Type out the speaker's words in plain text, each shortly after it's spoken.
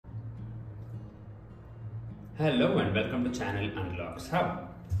Hello and welcome to channel Unlocks Hub.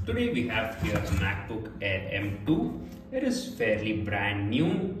 Today we have here a MacBook Air M2. It is fairly brand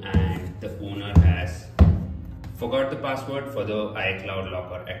new and the owner has forgot the password for the iCloud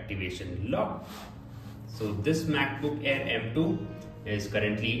lock or activation lock. So this MacBook Air M2 is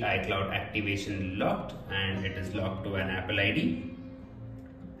currently iCloud activation locked and it is locked to an Apple ID.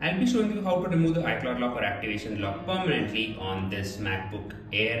 I'll be showing you how to remove the iCloud lock or activation lock permanently on this MacBook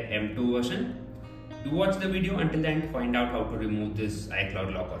Air M2 version. Do watch the video until the end to find out how to remove this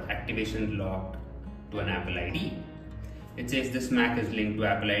iCloud lock or activation lock to an Apple ID. It says this Mac is linked to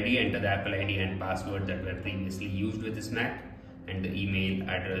Apple ID, enter the Apple ID and password that were previously used with this Mac, and the email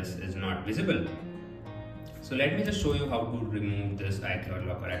address is not visible. So let me just show you how to remove this iCloud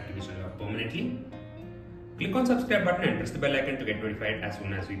lock or activation lock permanently. Click on subscribe button and press the bell icon to get notified as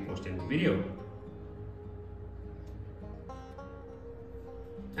soon as we post a new video.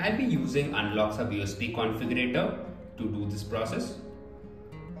 I'll be using Unlock USB configurator to do this process.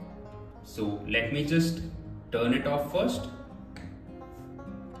 So let me just turn it off first.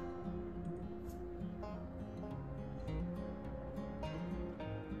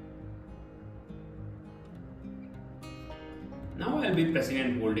 Now I'll be pressing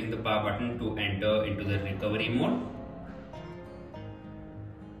and holding the power button to enter into the recovery mode.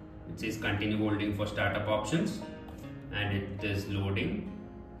 It says continue holding for startup options and it is loading.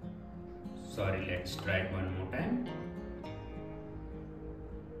 Sorry, let's try it one more time.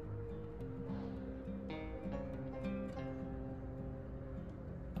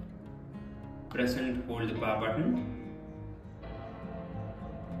 Press and hold the power button.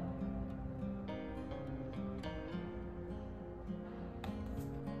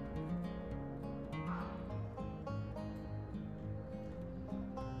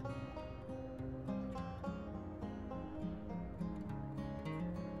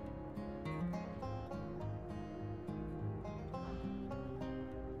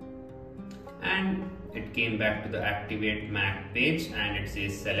 And it came back to the activate Mac page and it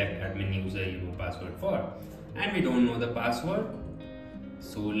says select admin user you know password for, and we don't know the password,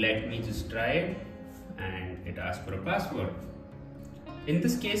 so let me just try it and it asks for a password. In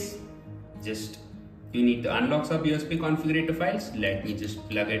this case, just you need the Unlock USB configurator files. Let me just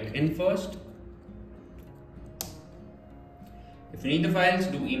plug it in first. If you need the files,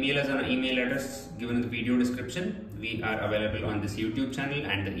 do email us on our email address given in the video description. We are available on this YouTube channel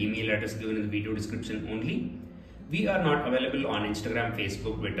and the email address given in the video description only. We are not available on Instagram,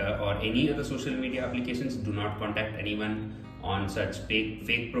 Facebook, Twitter or any other social media applications. Do not contact anyone on such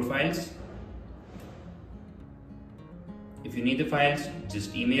fake profiles. If you need the files,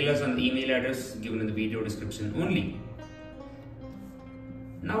 just email us on the email address given in the video description only.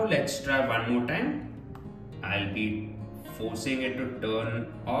 Now let's try one more time. I'll be forcing it to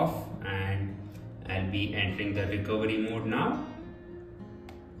turn off and I'll be entering the recovery mode now.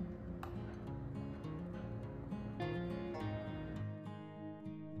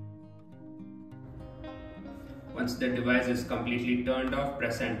 Once the device is completely turned off,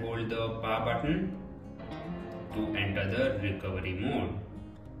 press and hold the power button to enter the recovery mode.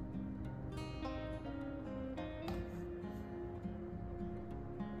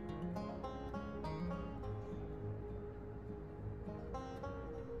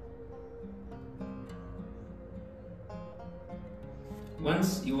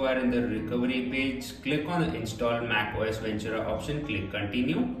 Once you are in the recovery page, click on the install macOS Ventura option, click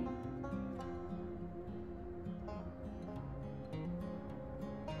continue.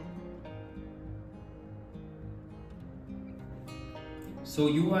 So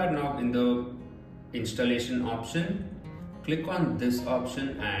you are now in the installation option. Click on this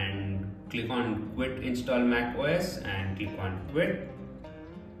option and click on quit install macOS and click on quit.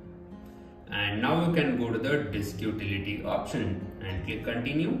 And now you can go to the disk utility option and click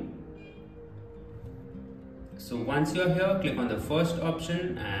continue. So once you are here, click on the first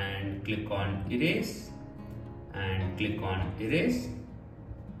option and click on erase and click on erase.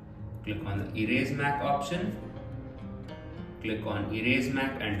 Click on the erase Mac option. Click on erase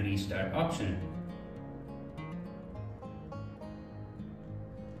Mac and restart option.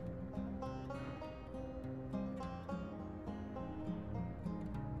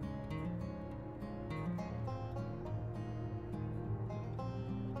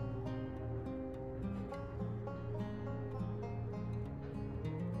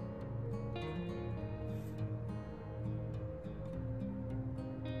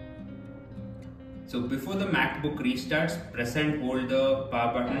 So before the MacBook restarts, press and hold the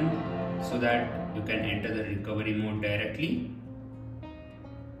power button so that you can enter the recovery mode directly.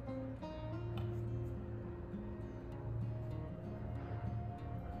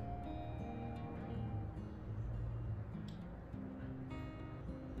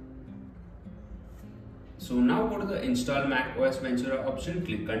 So now go to the install macOS Ventura option,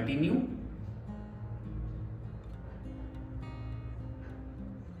 click continue.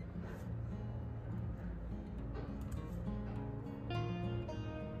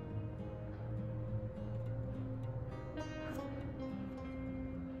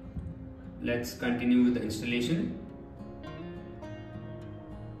 Let's continue with the installation.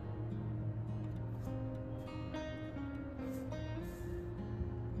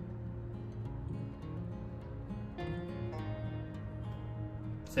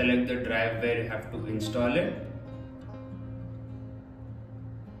 Select the drive where you have to install it,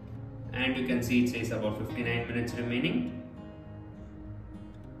 and you can see it says about 59 minutes remaining.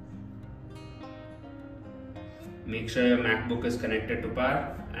 Make sure your MacBook is connected to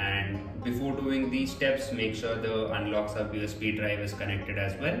power, and before doing these steps, make sure the Unlock sub USB drive is connected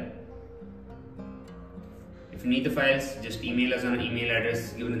as well. If you need the files, just email us on an email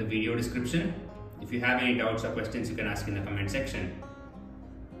address given in the video description. If you have any doubts or questions, you can ask in the comment section.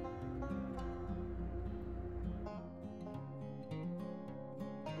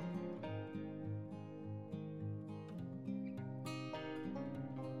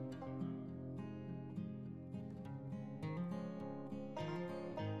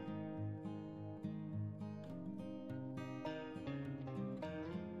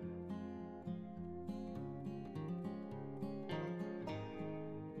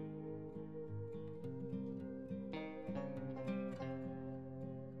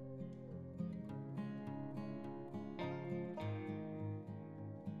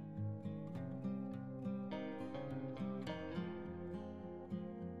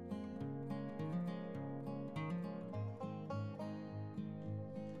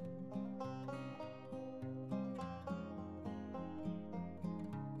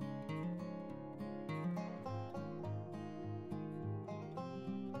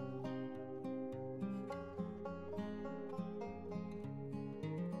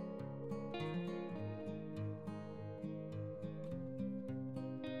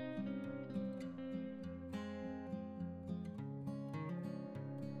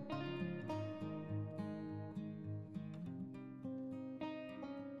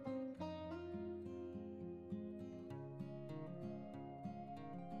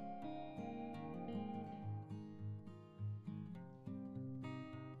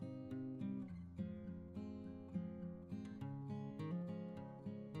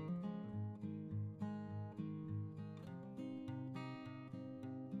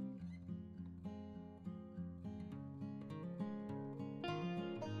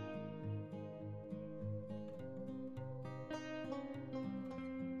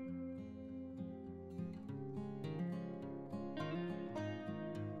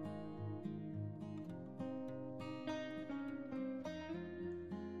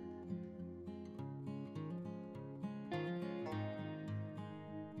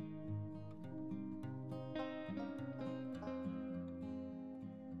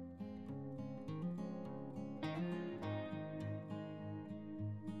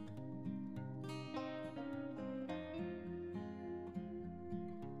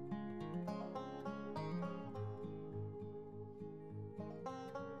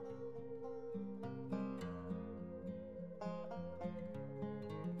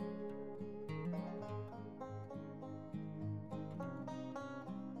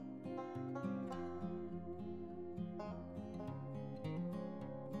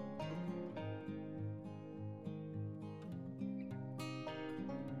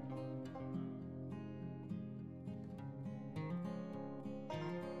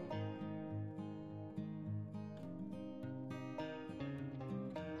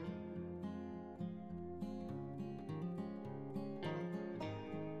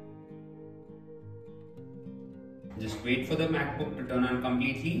 Just wait for the MacBook to turn on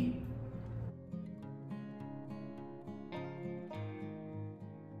completely.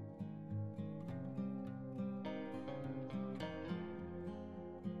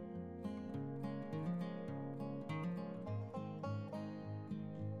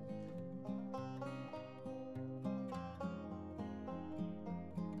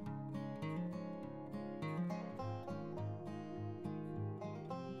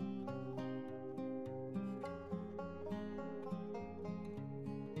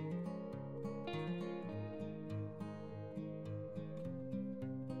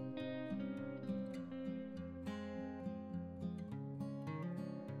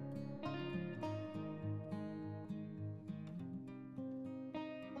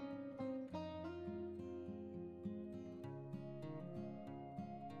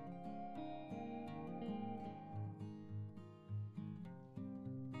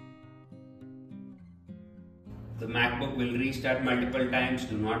 The MacBook will restart multiple times,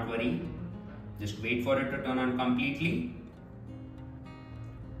 do not worry. Just wait for it to turn on completely.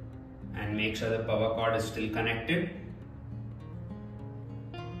 And make sure the power cord is still connected.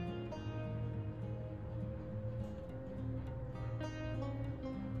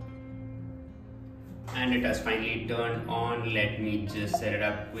 And it has finally turned on. Let me just set it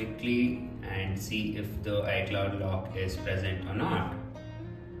up quickly and see if the iCloud lock is present or not.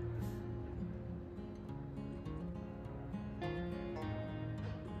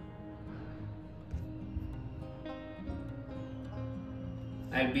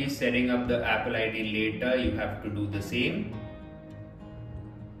 I'll be setting up the Apple ID later. You have to do the same.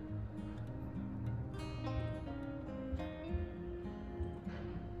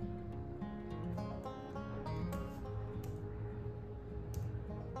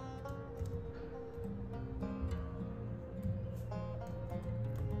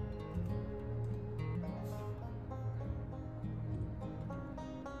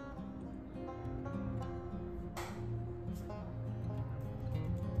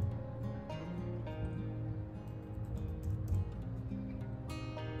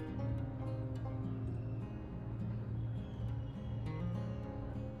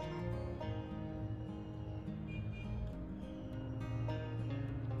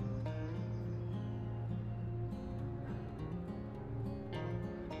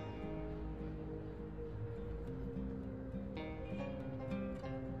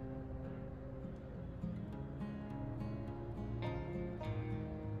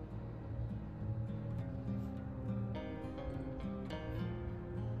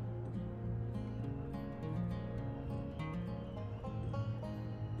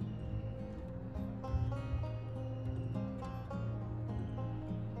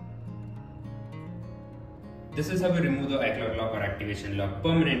 This is how we remove the iCloud lock or activation lock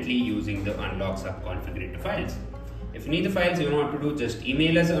permanently using the unlock subconfigurator files. If you need the files, you know what to do, just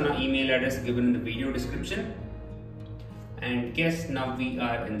email us on our email address given in the video description. And guess now we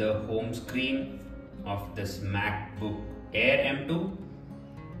are in the home screen of this MacBook Air M2.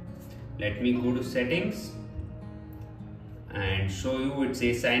 Let me go to settings and show you. It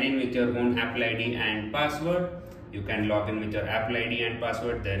says sign in with your own Apple ID and password. You can log in with your Apple ID and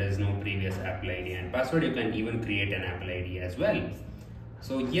password. There is no previous Apple ID and password. You can even create an Apple ID as well.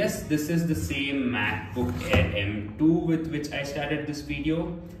 So yes, this is the same MacBook Air M2 with which I started this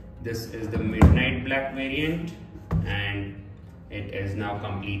video. This is the midnight black variant and it is now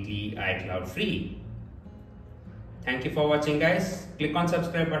completely iCloud free. Thank you for watching, guys. Click on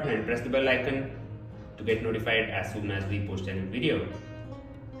subscribe button and press the bell icon to get notified as soon as we post a new video.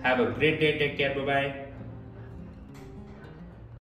 Have a great day. Take care. Bye bye.